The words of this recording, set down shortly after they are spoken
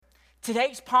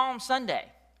today's Palm Sunday,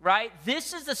 right?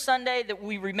 This is the Sunday that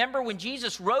we remember when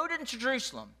Jesus rode into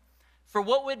Jerusalem for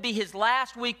what would be his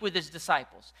last week with his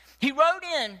disciples. He rode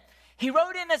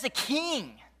in as a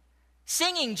king,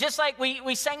 singing just like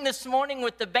we sang this morning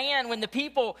with the band when the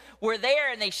people were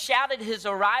there and they shouted his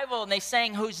arrival and they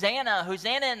sang, Hosanna,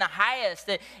 Hosanna in the highest.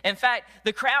 In fact,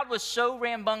 the crowd was so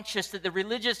rambunctious that the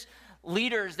religious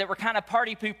leaders that were kind of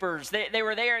party poopers, they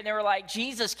were there and they were like,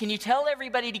 Jesus, can you tell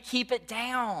everybody to keep it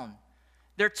down?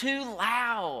 They're too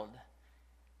loud.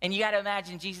 And you got to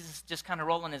imagine Jesus just kind of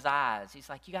rolling his eyes. He's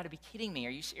like, you got to be kidding me.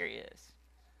 Are you serious?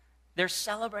 They're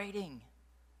celebrating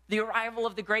the arrival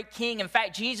of the great king. In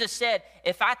fact, Jesus said,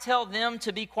 if I tell them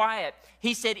to be quiet,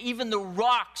 he said, even the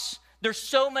rocks, there's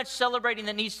so much celebrating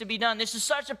that needs to be done. This is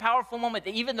such a powerful moment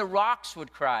that even the rocks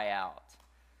would cry out.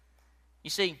 You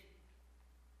see,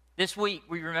 this week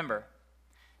we remember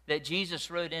that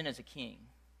Jesus rode in as a king.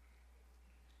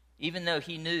 Even though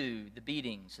he knew the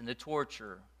beatings and the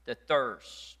torture, the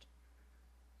thirst,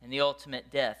 and the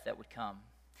ultimate death that would come.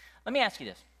 Let me ask you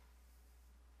this.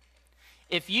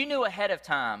 If you knew ahead of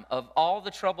time of all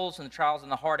the troubles and the trials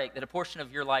and the heartache that a portion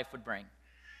of your life would bring,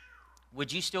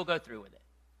 would you still go through with it?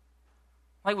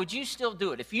 Like, would you still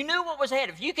do it? If you knew what was ahead,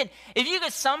 if you could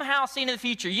somehow see into the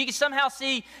future, you could somehow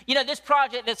see, this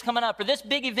project that's coming up or this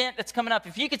big event that's coming up,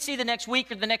 if you could see the next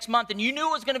week or the next month and you knew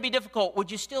it was going to be difficult, would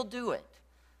you still do it?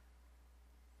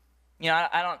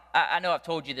 I know I've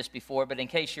told you this before, but in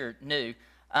case you're new,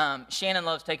 Shannon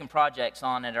loves taking projects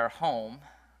on at our home.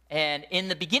 And in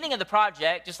the beginning of the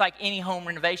project, just like any home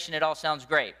renovation, it all sounds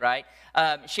great, right?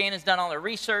 Shannon's done all her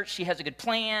research. She has a good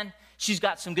plan. She's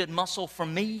got some good muscle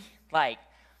from me. Like,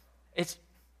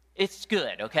 it's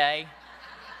good, okay?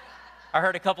 I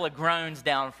heard a couple of groans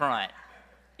down front.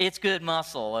 It's good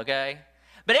muscle, okay?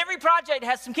 But every project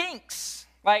has some kinks,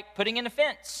 like putting in a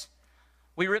fence.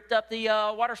 We ripped up the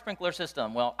water sprinkler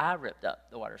system. Well, I ripped up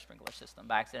the water sprinkler system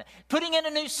by accident. Putting in a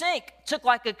new sink took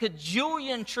like a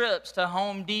cajillion trips to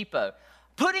Home Depot.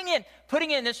 Putting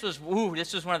in, this was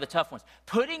one of the tough ones.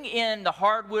 Putting in the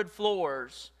hardwood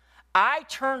floors, I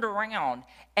turned around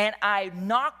and I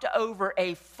knocked over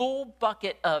a full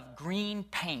bucket of green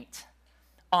paint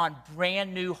on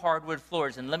brand new hardwood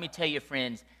floors. And let me tell you,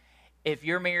 friends, if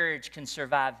your marriage can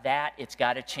survive that, it's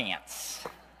got a chance.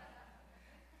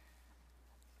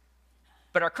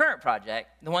 But our current project,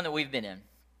 the one that we've been in,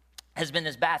 has been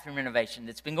this bathroom renovation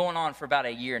that's been going on for about a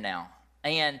year now.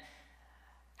 And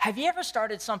have you ever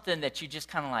started something that you just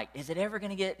kind of like, is it ever going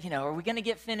to get, are we going to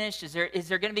get finished? Is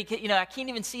there going to be, I can't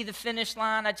even see the finish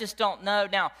line. I just don't know.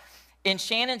 Now, in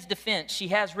Shannon's defense, she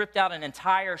has ripped out an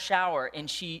entire shower and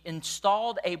she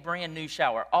installed a brand new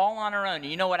shower all on her own.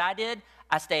 And you know what I did?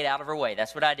 I stayed out of her way.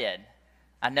 That's what I did.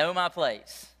 I know my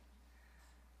place.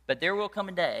 But there will come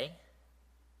a day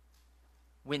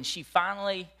when she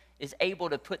finally is able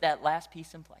to put that last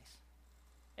piece in place.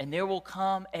 And there will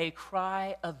come a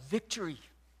cry of victory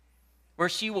where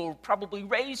she will probably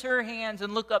raise her hands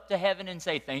and look up to heaven and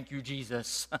say, thank you,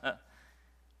 Jesus.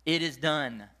 It is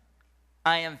done.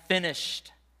 I am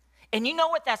finished. And you know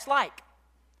what that's like.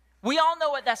 We all know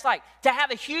what that's like. To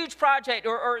have a huge project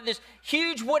or this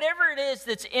huge whatever it is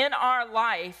that's in our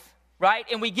life, right?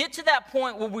 And we get to that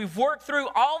point where we've worked through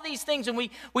all these things and we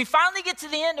finally get to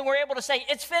the end and we're able to say,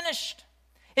 it's finished.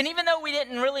 And even though we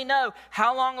didn't really know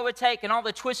how long it would take and all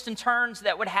the twists and turns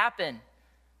that would happen,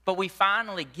 but we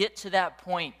finally get to that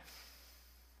point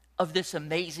of this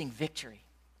amazing victory.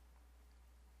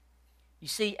 You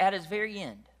see, at his very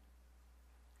end,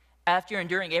 after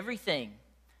enduring everything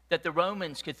that the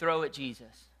Romans could throw at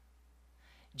Jesus,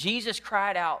 Jesus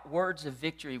cried out words of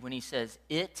victory when he says,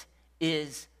 it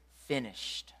is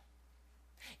finished.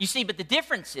 You see, but the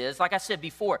difference is, like I said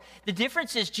before, the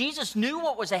difference is Jesus knew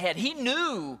what was ahead. He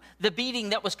knew the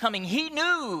beating that was coming. He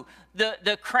knew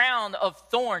the crown of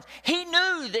thorns. He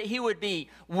knew that he would be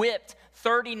whipped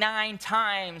 39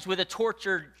 times with a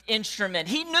tortured instrument.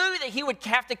 He knew that he would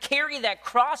have to carry that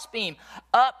crossbeam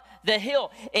up the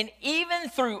hill. And even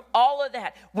through all of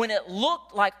that, when it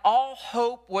looked like all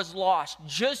hope was lost,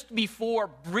 just before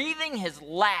breathing his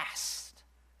last,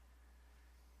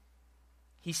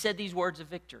 he said these words of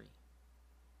victory.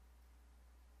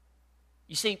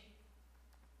 You see,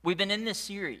 we've been in this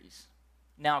series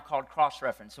now called Cross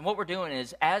Reference. And what we're doing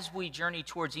is, as we journey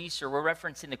towards Easter, we're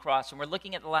referencing the cross and we're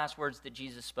looking at the last words that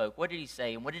Jesus spoke. What did he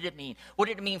say and what did it mean? What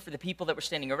did it mean for the people that were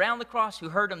standing around the cross who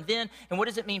heard him then? And what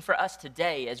does it mean for us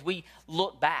today as we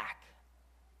look back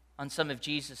on some of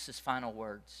Jesus' final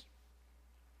words?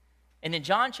 And in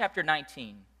John chapter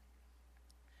 19,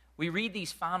 we read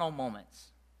these final moments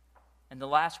and the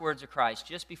last words of Christ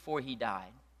just before he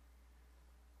died.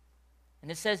 And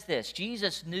it says this: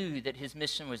 Jesus knew that his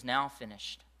mission was now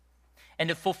finished. And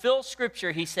to fulfill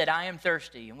Scripture, he said, I am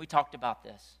thirsty. And we talked about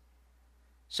this.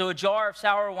 So a jar of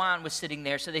sour wine was sitting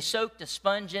there. So they soaked a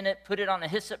sponge in it, put it on a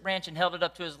hyssop branch, and held it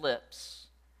up to his lips.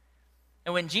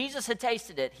 And when Jesus had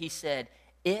tasted it, he said,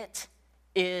 it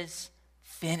is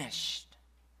finished.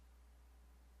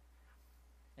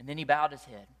 And then he bowed his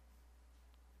head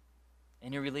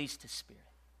and he released his spirit.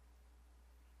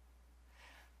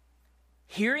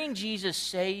 Hearing Jesus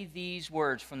say these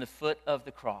words from the foot of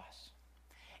the cross,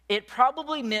 it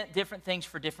probably meant different things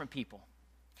for different people.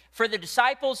 For the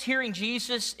disciples, hearing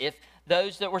Jesus, if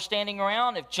those that were standing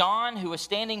around, if John, who was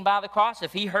standing by the cross,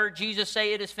 if he heard Jesus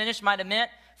say it is finished, might have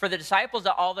meant for the disciples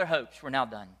that all their hopes were now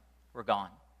done, were gone.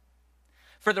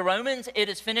 For the Romans, it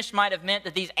is finished might have meant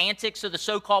that these antics of the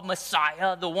so-called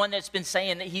Messiah, the one that's been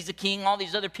saying that he's a king, all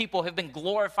these other people have been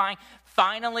glorifying,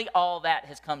 finally all that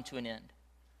has come to an end.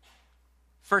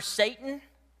 For Satan,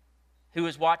 who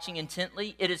was watching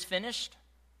intently, it is finished,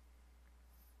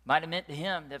 might have meant to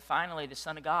him that finally the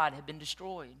Son of God had been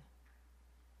destroyed.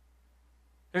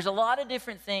 There's a lot of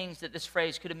different things that this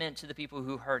phrase could have meant to the people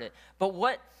who heard it. But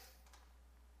what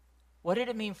did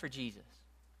it mean for Jesus?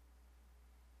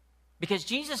 Because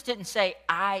Jesus didn't say,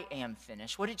 I am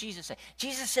finished. What did Jesus say?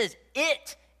 Jesus says,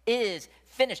 it is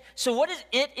finished. So what is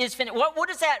it is finished? What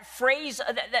is that phrase,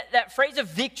 that phrase of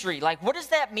victory? Like, what does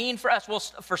that mean for us? Well,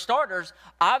 for starters,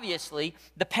 obviously,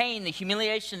 the pain, the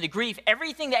humiliation, the grief,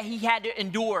 everything that he had to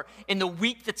endure in the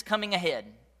week that's coming ahead,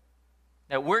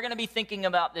 that we're going to be thinking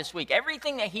about this week,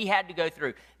 everything that he had to go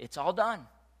through, it's all done.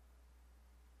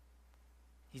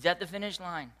 He's at the finish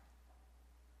line.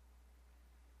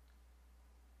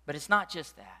 But it's not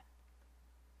just that.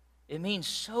 It means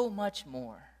so much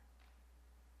more.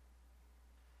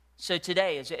 So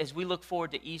today, as we look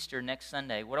forward to Easter next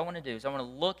Sunday, what I want to do is I want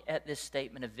to look at this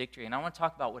statement of victory, and I want to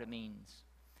talk about what it means.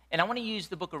 And I want to use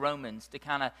the book of Romans to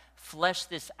kind of flesh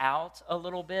this out a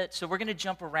little bit. So we're going to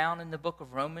jump around in the book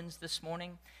of Romans this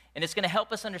morning, and it's going to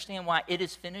help us understand why it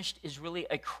is finished is really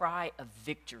a cry of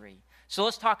victory. So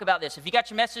let's talk about this. If you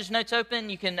got your message notes open,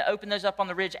 you can open those up on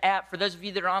the Ridge app. For those of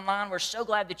you that are online, we're so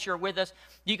glad that you're with us.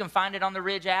 You can find it on the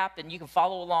Ridge app, and you can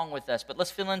follow along with us. But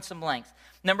let's fill in some blanks.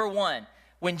 Number one,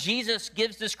 when Jesus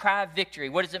gives this cry of victory,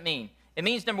 what does it mean? It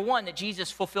means, number one, that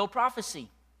Jesus fulfilled prophecy.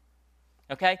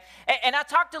 Okay? And I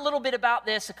talked a little bit about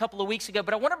this a couple of weeks ago,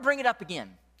 but I want to bring it up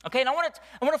again. Okay, and I want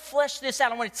to flesh this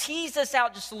out. I want to tease this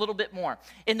out just a little bit more.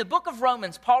 In the book of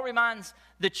Romans, Paul reminds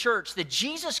the church that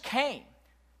Jesus came.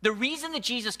 The reason that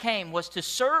Jesus came was to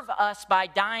serve us by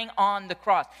dying on the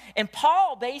cross. And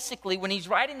Paul, basically, when he's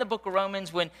writing the book of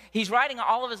Romans, when he's writing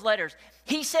all of his letters,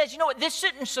 he says, you know what, this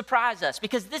shouldn't surprise us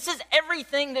because this is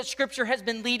everything that Scripture has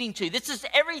been leading to. This is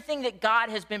everything that God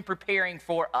has been preparing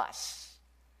for us.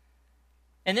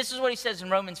 And this is what he says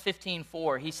in Romans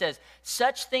 15:4. He says,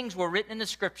 such things were written in the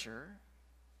Scripture,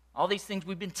 all these things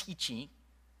we've been teaching,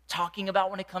 talking about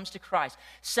when it comes to Christ.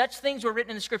 Such things were written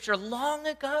in the Scripture long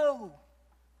ago.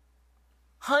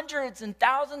 Hundreds and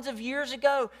thousands of years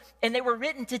ago, and they were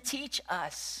written to teach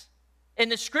us. In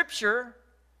the Scripture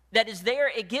that is there,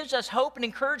 it gives us hope and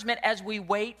encouragement as we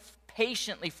wait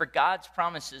patiently for God's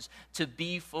promises to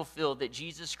be fulfilled, that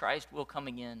Jesus Christ will come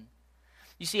again.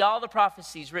 You see, all the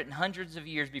prophecies written hundreds of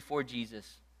years before Jesus,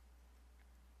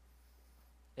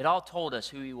 it all told us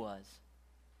who he was.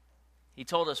 He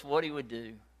told us what he would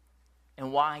do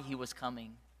and why he was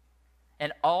coming.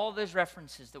 And all those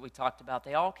references that we talked about,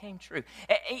 they all came true.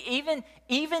 Even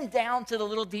down to the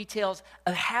little details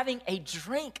of having a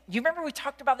drink. You remember we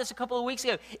talked about this a couple of weeks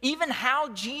ago. Even how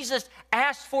Jesus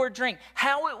asked for a drink,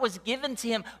 how it was given to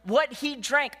him, what he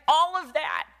drank. All of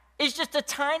that is just a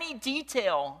tiny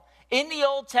detail in the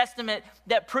Old Testament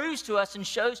that proves to us and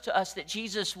shows to us that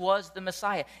Jesus was the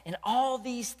Messiah. And all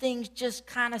these things just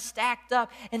kind of stacked up,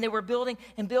 and they were building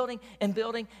and building and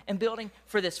building and building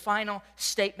for this final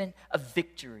statement of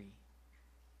victory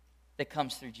that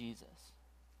comes through Jesus.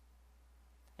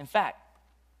 In fact,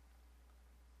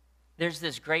 there's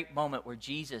this great moment where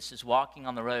Jesus is walking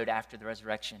on the road after the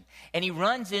resurrection, and he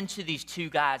runs into these two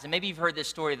guys. And maybe you've heard this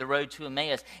story, the road to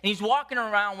Emmaus. And he's walking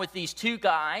around with these two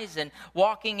guys and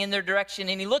walking in their direction,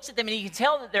 and he looks at them, and he can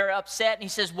tell that they're upset. And he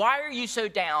says, why are you so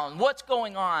down? What's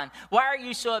going on? Why are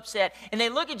you so upset? And they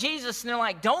look at Jesus, and they're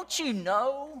like, don't you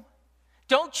know?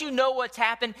 Don't you know what's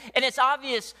happened? And it's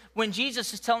obvious when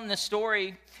Jesus is telling this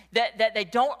story that they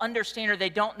don't understand or they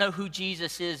don't know who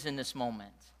Jesus is in this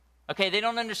moment. Okay, they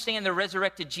don't understand the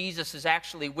resurrected Jesus is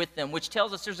actually with them, which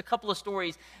tells us there's a couple of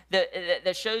stories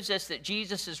that shows us that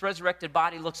Jesus' resurrected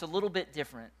body looks a little bit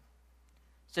different.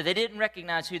 So they didn't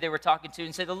recognize who they were talking to,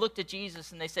 and so they looked at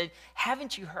Jesus and they said,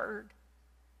 haven't you heard?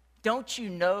 Don't you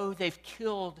know they've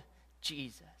killed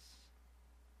Jesus?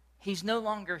 He's no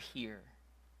longer here.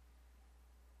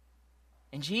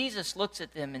 And Jesus looks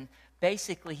at them and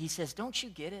basically he says, don't you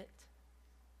get it?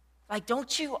 Like,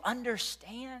 don't you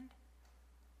understand?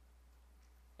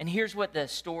 And here's what the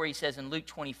story says in Luke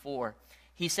 24.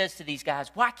 He says to these guys,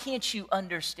 why can't you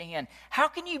understand? How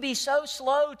can you be so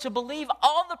slow to believe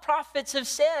all the prophets have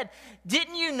said?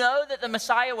 Didn't you know that the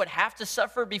Messiah would have to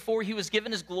suffer before he was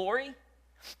given his glory?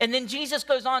 And then Jesus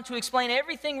goes on to explain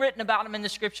everything written about him in the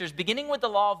scriptures, beginning with the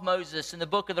law of Moses and the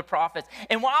book of the prophets.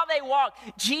 And while they walk,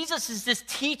 Jesus is just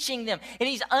teaching them, and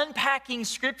he's unpacking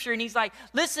scripture, and he's like,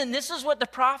 listen, this is what the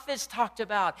prophets talked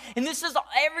about. And this is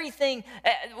everything,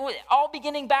 all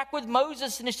beginning back with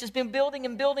Moses, and it's just been building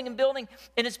and building and building.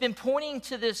 And it's been pointing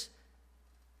to this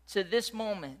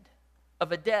moment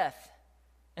of a death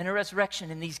and a resurrection.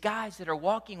 And these guys that are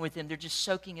walking with him, they're just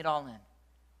soaking it all in.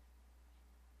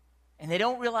 And they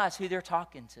don't realize who they're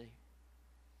talking to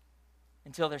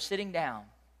until they're sitting down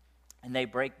and they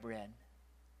break bread.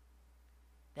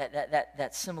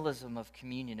 That symbolism of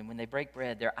communion. And when they break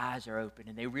bread, their eyes are open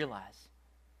and they realize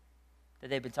that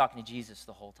they've been talking to Jesus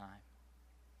the whole time.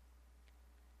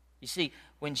 You see,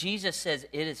 when Jesus says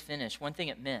it is finished, one thing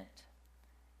it meant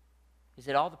is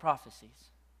that all the prophecies,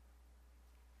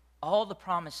 all the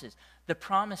promises, the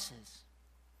promises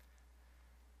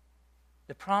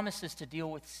to deal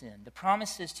with sin, the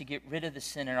promises to get rid of the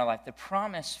sin in our life, the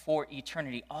promise for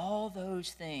eternity, all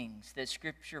those things that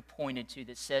Scripture pointed to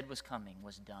that said was coming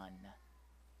was done.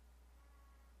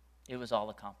 It was all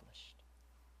accomplished.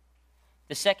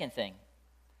 The second thing,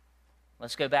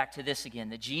 let's go back to this again,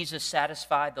 that Jesus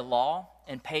satisfied the law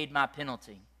and paid my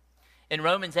penalty. In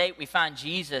Romans 8, we find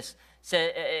Jesus,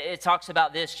 it talks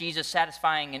about this, Jesus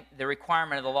satisfying the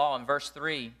requirement of the law in verse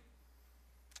 3.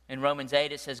 In Romans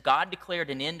 8, it says, God declared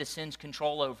an end to sin's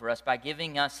control over us by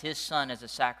giving us his Son as a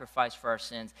sacrifice for our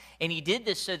sins. And he did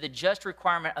this so the just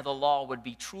requirement of the law would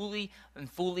be truly and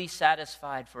fully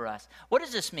satisfied for us. What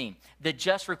does this mean? The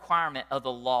just requirement of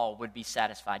the law would be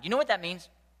satisfied. You know what that means?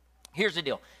 Here's the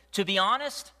deal. To be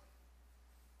honest,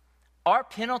 our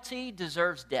penalty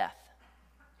deserves death.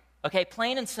 Okay,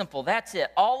 plain and simple, that's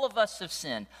it. All of us have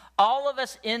sinned. All of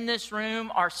us in this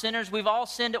room are sinners. We've all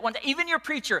sinned at one time. Even your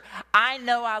preacher, I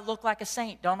know I look like a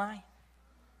saint, don't I?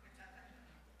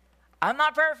 I'm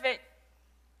not perfect.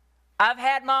 I've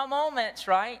had my moments,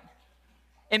 right?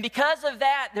 And because of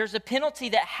that, there's a penalty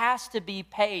that has to be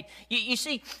paid. You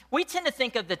see, we tend to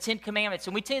think of the Ten Commandments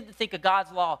and we tend to think of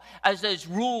God's law as those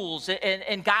rules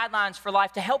and guidelines for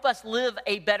life to help us live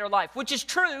a better life, which is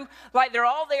true. Like, they're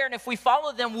all there, and if we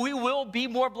follow them, we will be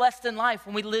more blessed in life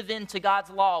when we live into God's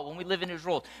law, when we live in his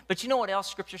rules. But you know what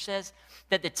else Scripture says?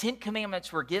 That the Ten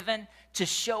Commandments were given to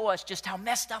show us just how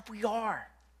messed up we are.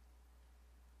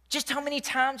 Just how many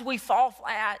times we fall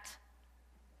flat.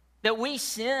 That we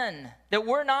sin, that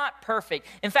we're not perfect.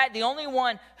 In fact, the only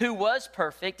one who was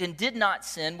perfect and did not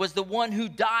sin was the one who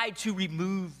died to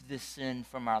remove the sin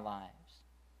from our lives.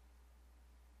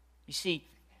 You see,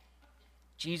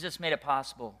 Jesus made it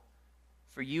possible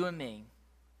for you and me,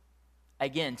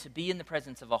 again, to be in the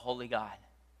presence of a holy God.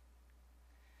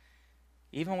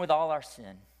 Even with all our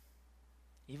sin,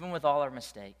 even with all our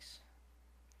mistakes,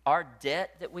 our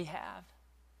debt that we have,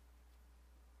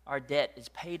 our debt is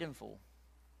paid in full.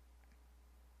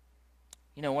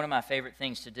 You know, one of my favorite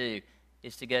things to do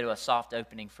is to go to a soft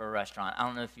opening for a restaurant. I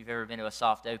don't know if you've ever been to a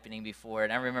soft opening before,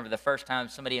 and I remember the first time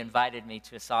somebody invited me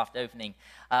to a soft opening.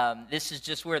 This is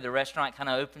just where the restaurant kind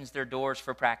of opens their doors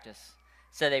for practice.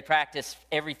 So they practice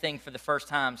everything for the first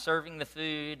time, serving the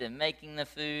food and making the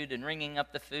food and ringing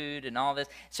up the food and all this.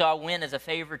 So I went as a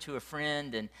favor to a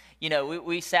friend, and, you know,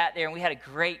 we sat there and we had a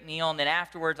great meal, and then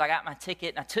afterwards I got my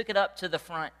ticket and I took it up to the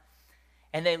front,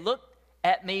 and they looked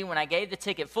at me when I gave the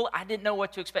ticket. I didn't know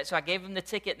what to expect, so I gave them the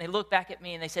ticket, and they looked back at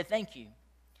me, and they said, thank you.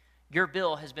 Your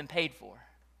bill has been paid for.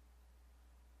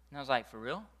 And I was like, for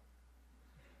real?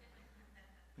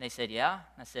 And they said, yeah.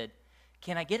 I said,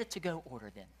 can I get a to-go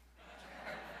order then?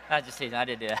 I just teased. I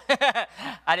didn't do that.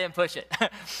 I didn't push it.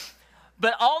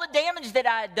 But all the damage that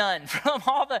I had done from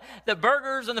all the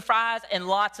burgers and the fries and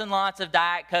lots of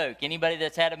Diet Coke. Anybody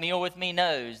that's had a meal with me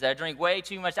knows that I drink way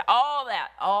too much. All that,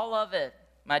 all of it.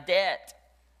 My debt,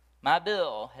 my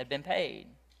bill had been paid.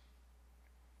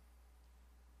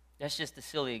 That's just a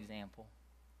silly example.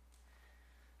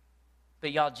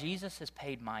 But y'all, Jesus has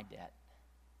paid my debt.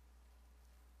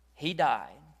 He died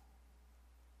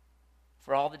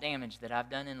for all the damage that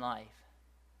I've done in life.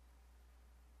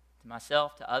 To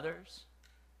myself, to others,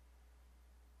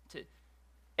 to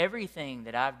everything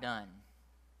that I've done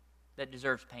that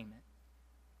deserves payment.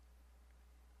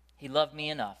 He loved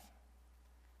me enough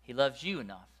He loves you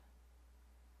enough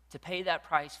to pay that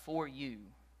price for you.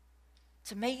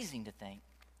 It's amazing to think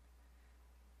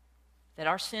that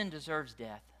our sin deserves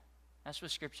death. That's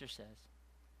what Scripture says.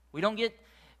 We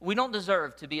don't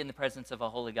deserve to be in the presence of a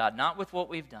holy God, not with what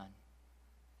we've done.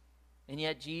 And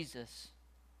yet Jesus,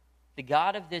 the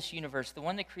God of this universe, the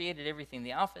one that created everything,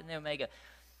 the Alpha and the Omega,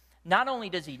 not only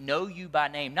does he know you by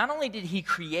name, not only did he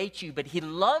create you, but he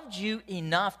loved you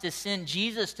enough to send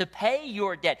Jesus to pay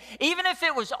your debt. Even if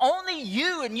it was only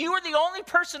you and you were the only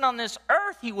person on this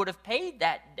earth, he would have paid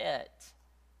that debt.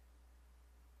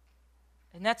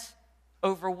 And that's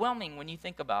overwhelming when you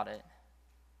think about it.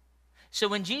 So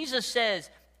when Jesus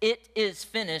says, "It is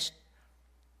finished,"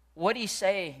 what he's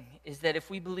saying is that if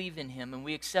we believe in him and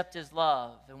we accept his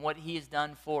love and what he has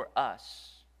done for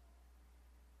us,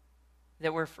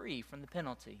 that we're free from the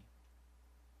penalty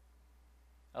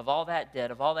of all that debt,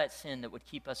 of all that sin that would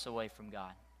keep us away from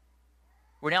God.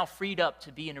 We're now freed up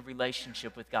to be in a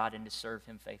relationship with God and to serve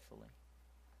him faithfully.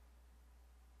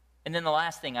 And then the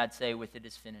last thing I'd say with "it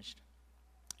is finished"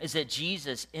 is that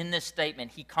Jesus, in this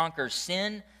statement, he conquers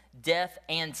sin, death,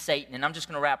 and Satan. And I'm just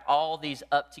going to wrap all these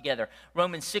up together.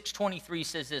 Romans 6:23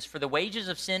 says this: "For the wages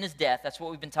of sin is death." That's what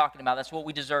we've been talking about. That's what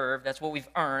we deserve. That's what we've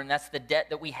earned. That's the debt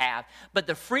that we have. "But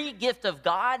the free gift of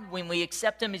God, when we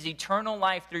accept him, is eternal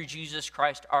life through Jesus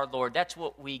Christ our Lord." That's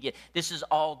what we get. This is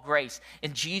all grace.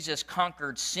 And Jesus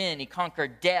conquered sin. He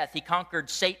conquered death. He conquered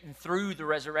Satan through the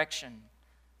resurrection.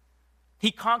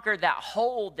 He conquered that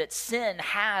hold that sin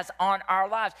has on our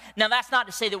lives. Now, that's not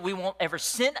to say that we won't ever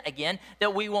sin again,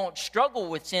 that we won't struggle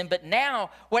with sin, but now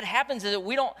what happens is that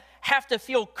we don't have to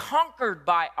feel conquered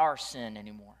by our sin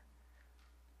anymore.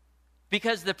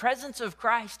 Because the presence of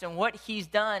Christ and what he's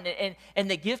done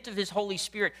and the gift of his Holy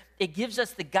Spirit, it gives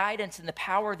us the guidance and the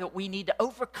power that we need to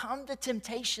overcome the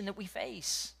temptation that we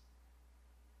face.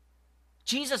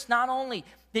 Jesus, not only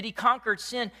did he conquer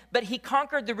sin, but he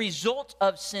conquered the result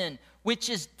of sin, which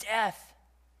is death.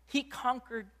 He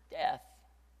conquered death.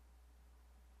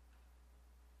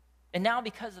 And now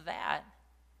because of that,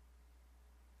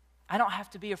 I don't have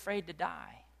to be afraid to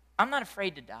die. I'm not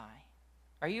afraid to die.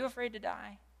 Are you afraid to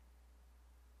die?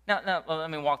 No, well, let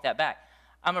me walk that back.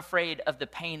 I'm afraid of the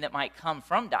pain that might come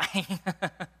from dying.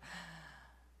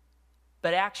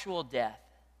 But actual death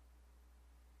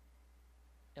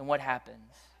and what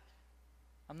happens,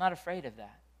 I'm not afraid of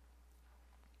that.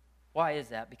 Why is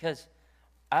that? Because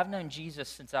I've known Jesus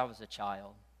since I was a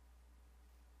child.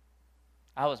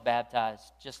 I was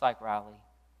baptized just like Riley,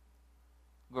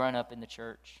 growing up in the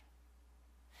church.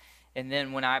 And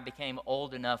then when I became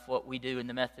old enough, what we do in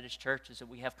the Methodist Church is that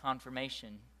we have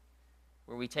confirmation,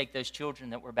 where we take those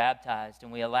children that were baptized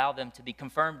and we allow them to be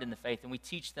confirmed in the faith, and we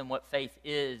teach them what faith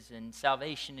is and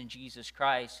salvation in Jesus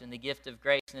Christ and the gift of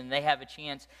grace, and then they have a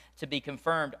chance to be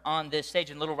confirmed on this stage.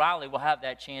 And little Riley will have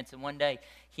that chance, and one day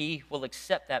he will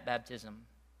accept that baptism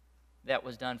that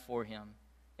was done for him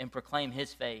and proclaim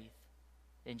his faith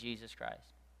in Jesus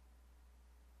Christ.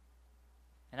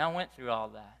 And I went through all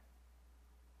that.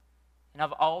 And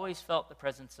I've always felt the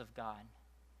presence of God.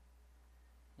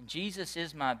 And Jesus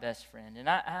is my best friend, and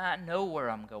I know where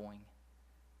I'm going.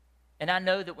 And I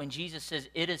know that when Jesus says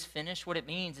 "it is finished," what it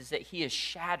means is that he has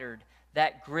shattered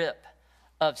that grip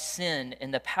of sin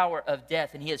and the power of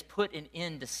death, and he has put an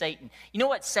end to Satan. You know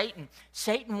what,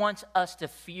 Satan wants us to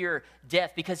fear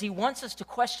death because he wants us to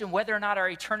question whether or not our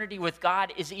eternity with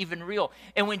God is even real.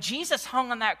 And when Jesus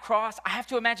hung on that cross, I have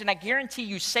to imagine, I guarantee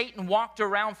you, Satan walked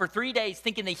around for 3 days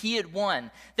thinking that he had won,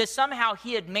 that somehow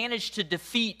he had managed to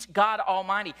defeat God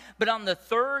Almighty. But on the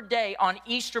third day, on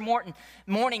Easter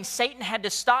morning, Satan had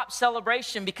to stop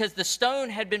celebration because the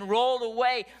stone had been rolled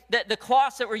away, that the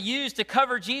cloths that were used to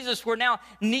cover Jesus were now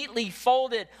neatly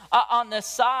folded on the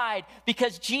side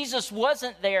because Jesus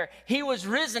wasn't there. He was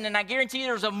risen. And I guarantee you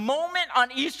there was a moment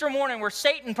on Easter morning where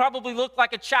Satan probably looked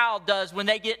like a child does when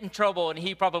they get in trouble, and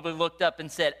he probably looked up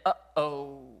and said,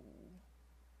 "Uh-oh,"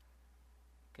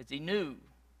 because he knew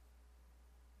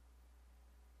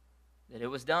that it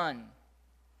was done.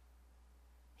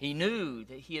 He knew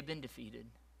that he had been defeated.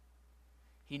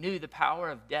 He knew the power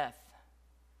of death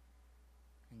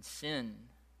and sin,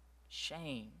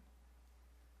 shame.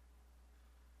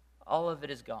 All of it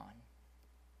is gone.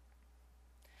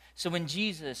 So when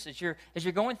Jesus, as you're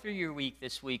going through your week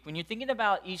this week, when you're thinking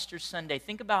about Easter Sunday,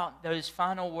 think about those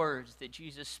final words that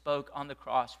Jesus spoke on the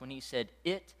cross when he said,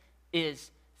 "It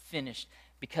is finished."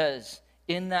 Because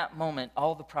in that moment,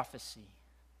 all the prophecy,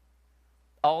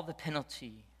 all the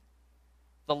penalty,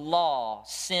 the law,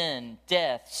 sin,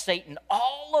 death, Satan,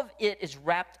 all of it is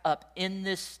wrapped up in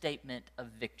this statement of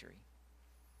victory.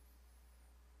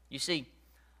 You see,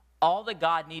 all that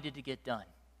God needed to get done,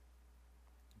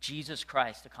 Jesus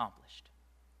Christ accomplished.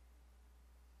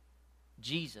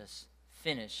 Jesus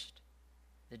finished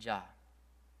the job.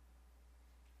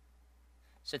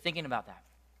 So thinking about that,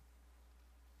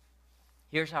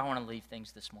 here's how I want to leave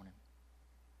things this morning.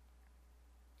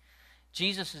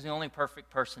 Jesus is the only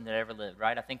perfect person that ever lived,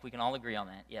 right? I think we can all agree on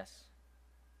that, yes.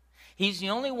 He's the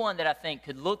only one that I think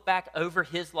could look back over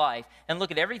his life and look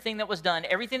at everything that was done,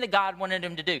 everything that God wanted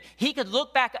him to do. He could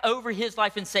look back over his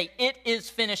life and say, it is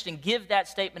finished, and give that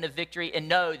statement of victory and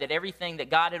know that everything that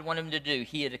God had wanted him to do,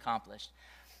 he had accomplished.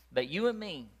 But you and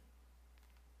me,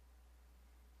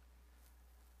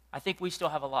 I think we still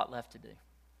have a lot left to do.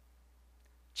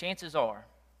 Chances are,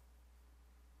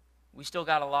 we still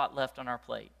got a lot left on our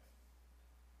plate.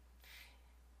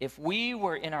 If we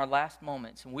were in our last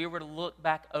moments and we were to look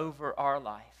back over our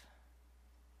life,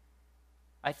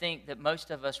 I think that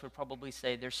most of us would probably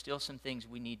say there's still some things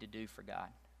we need to do for God.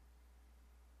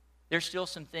 There's still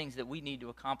some things that we need to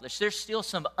accomplish. There's still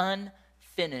some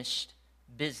unfinished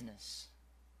business.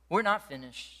 We're not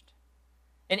finished.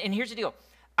 And here's the deal.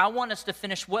 I want us to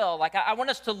finish well. Like I want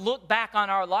us to look back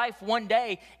on our life one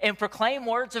day and proclaim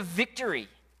words of victory.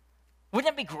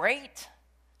 Wouldn't that be great?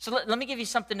 So let me give you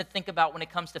something to think about when it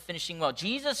comes to finishing well.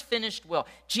 Jesus finished well.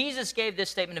 Jesus gave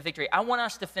this statement of victory. I want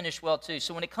us to finish well too.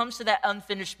 So when it comes to that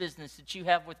unfinished business that you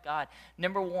have with God,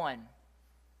 number one,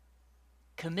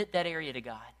 commit that area to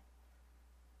God.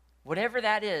 Whatever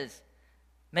that is,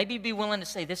 maybe be willing to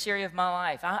say, this area of my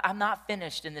life, I'm not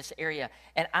finished in this area,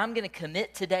 and I'm going to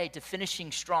commit today to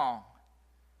finishing strong.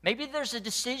 Maybe there's a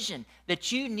decision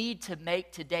that you need to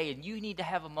make today, and you need to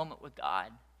have a moment with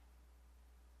God.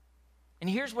 And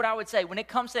here's what I would say when it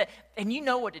comes to that, and you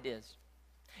know what it is.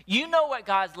 You know what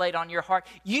God's laid on your heart.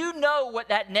 You know what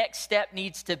that next step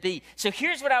needs to be. So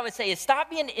here's what I would say is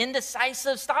stop being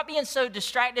indecisive. Stop being so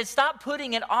distracted. Stop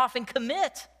putting it off and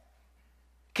commit.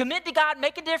 Commit to God,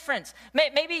 make a difference.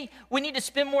 Maybe we need to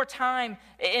spend more time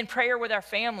in prayer with our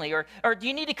family, or do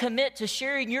you need to commit to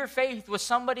sharing your faith with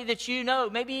somebody that you know,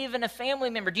 maybe even a family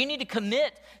member? Do you need to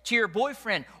commit to your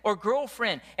boyfriend or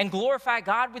girlfriend and glorify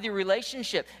God with your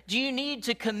relationship? Do you need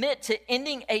to commit to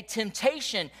ending a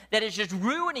temptation that is just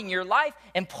ruining your life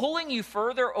and pulling you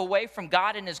further away from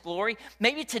God and His glory?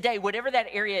 Maybe today, whatever that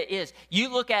area is,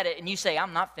 you look at it and you say,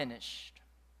 I'm not finished.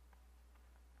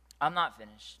 I'm not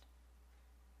finished.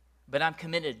 But I'm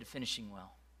committed to finishing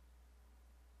well.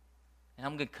 And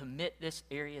I'm going to commit this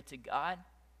area to God.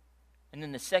 And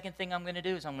then the second thing I'm going to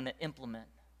do is I'm going to implement.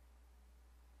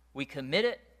 We commit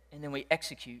it, and then we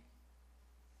execute.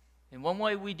 And one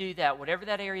way we do that, whatever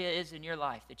that area is in your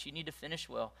life that you need to finish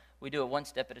well, we do it one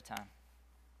step at a time.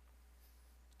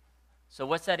 So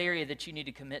what's that area that you need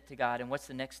to commit to God, and what's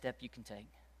the next step you can take?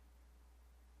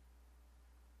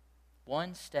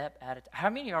 One step at a time. How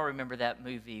many of y'all remember that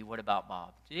movie, What About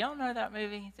Bob? Do y'all know that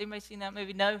movie? Has anybody seen that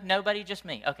movie? No? Nobody? Just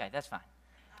me? Okay, that's fine.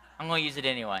 I'm going to use it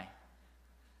anyway.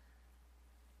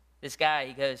 This guy,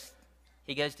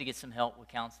 he goes to get some help with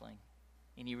counseling.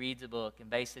 And he reads a book, and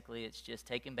basically it's just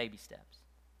taking baby steps.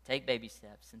 Take baby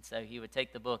steps. And so he would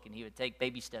take the book, and he would take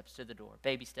baby steps to the door,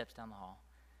 baby steps down the hall,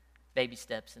 baby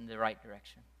steps in the right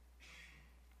direction.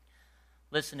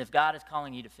 Listen, if God is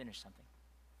calling you to finish something,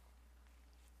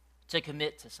 to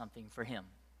commit to something for Him,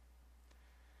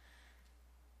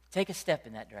 take a step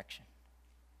in that direction.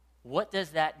 What does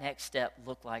that next step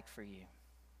look like for you?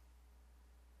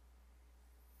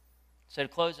 So to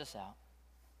close us out,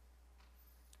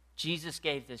 Jesus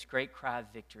gave this great cry of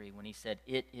victory when He said,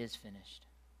 it is finished.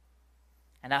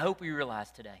 And I hope we realize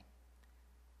today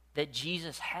that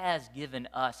Jesus has given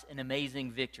us an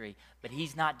amazing victory, but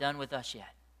He's not done with us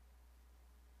yet.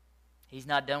 He's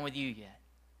not done with you yet.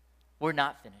 We're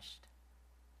not finished.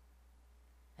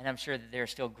 And I'm sure that there are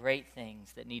still great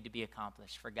things that need to be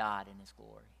accomplished for God and His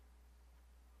glory.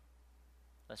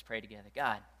 Let's pray together.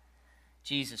 God,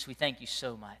 Jesus, we thank You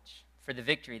so much for the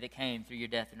victory that came through Your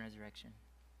death and resurrection.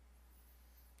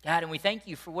 God, and we thank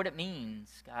You for what it means,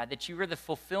 God, that You are the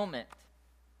fulfillment.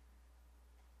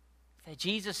 That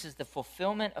Jesus is the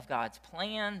fulfillment of God's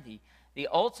plan, the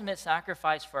ultimate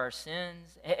sacrifice for our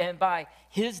sins. And by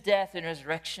His death and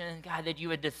resurrection, God, that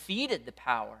You had defeated the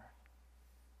power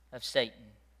of Satan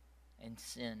and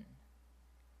sin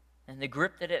and the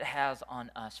grip that it has on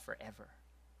us forever.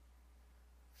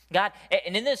 God,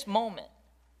 and in this moment,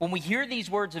 when we hear these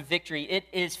words of victory, it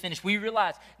is finished, we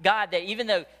realize, God, that even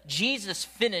though Jesus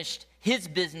finished His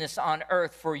business on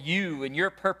earth for You and Your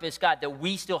purpose, God, that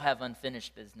we still have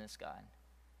unfinished business, God.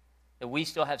 That we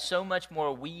still have so much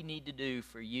more we need to do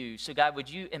for You. So God, would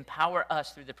You empower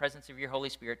us through the presence of Your Holy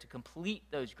Spirit to complete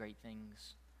those great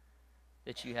things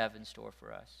that You have in store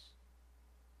for us.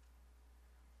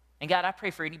 And God, I pray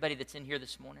for anybody that's in here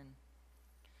this morning,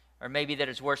 or maybe that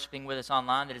is worshiping with us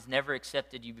online that has never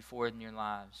accepted you before in your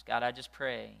lives. God, I just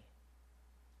pray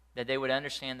that they would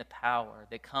understand the power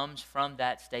that comes from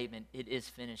that statement, it is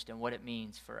finished, and what it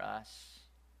means for us.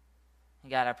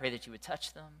 And God, I pray that you would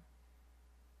touch them.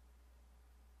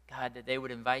 God, that they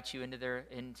would invite you into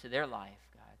their life,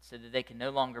 God, so that they can no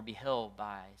longer be held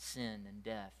by sin and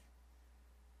death.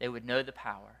 They would know the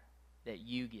power that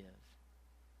you give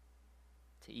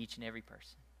to each and every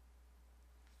person.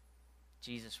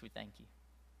 Jesus, we thank you.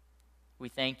 We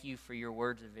thank you for your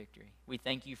words of victory. We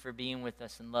thank you for being with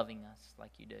us and loving us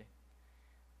like you do.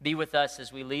 Be with us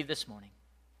as we leave this morning.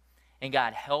 And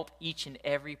God, help each and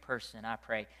every person, I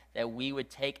pray, that we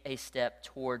would take a step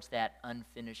towards that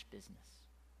unfinished business.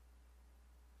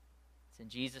 It's in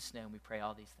Jesus' name we pray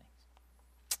all these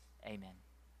things. Amen.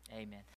 Amen.